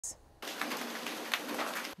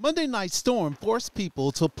Monday night storm forced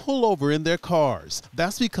people to pull over in their cars.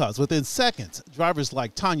 That's because within seconds, drivers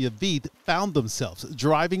like Tanya Veith found themselves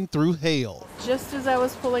driving through hail. Just as I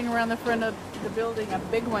was pulling around the front of the building, a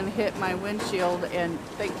big one hit my windshield and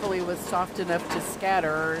thankfully was soft enough to scatter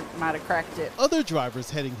or might have cracked it. Other drivers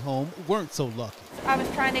heading home weren't so lucky. I was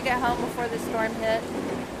trying to get home before the storm hit.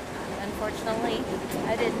 Unfortunately,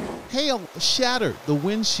 I didn't. Hail shattered the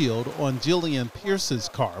windshield on Jillian Pierce's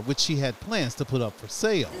car, which she had plans to put up for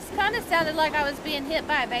sale. This kind of sounded like I was being hit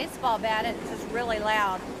by a baseball bat. It was really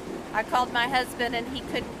loud. I called my husband and he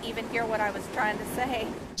couldn't even hear what I was trying to say.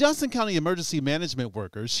 Johnson County emergency management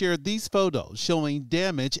workers shared these photos showing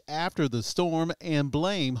damage after the storm and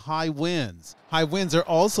blame high winds. High winds are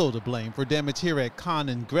also to blame for damage here at Conn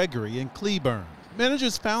and Gregory in Cleburne.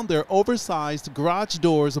 Managers found their oversized garage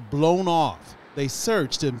doors blown off. They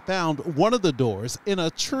searched and found one of the doors in a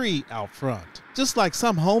tree out front. Just like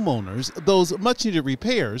some homeowners, those much-needed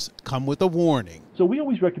repairs come with a warning. So we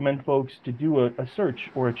always recommend folks to do a search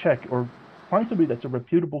or a check or find somebody that's a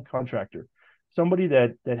reputable contractor, somebody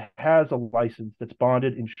that has a license, that's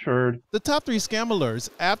bonded, insured. The top 3 scam alerts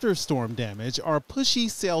after storm damage are pushy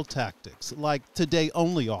sale tactics like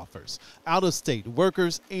today-only offers, out-of-state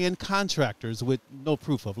workers, and contractors with no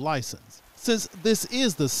proof of license. Since this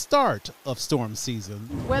is the start of storm season.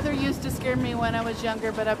 Weather used to scare me when I was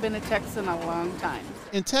younger, but I've been a Texan a long time.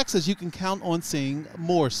 In Texas, you can count on seeing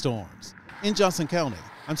more storms. In Johnson County,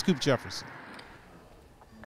 I'm Scoop Jefferson.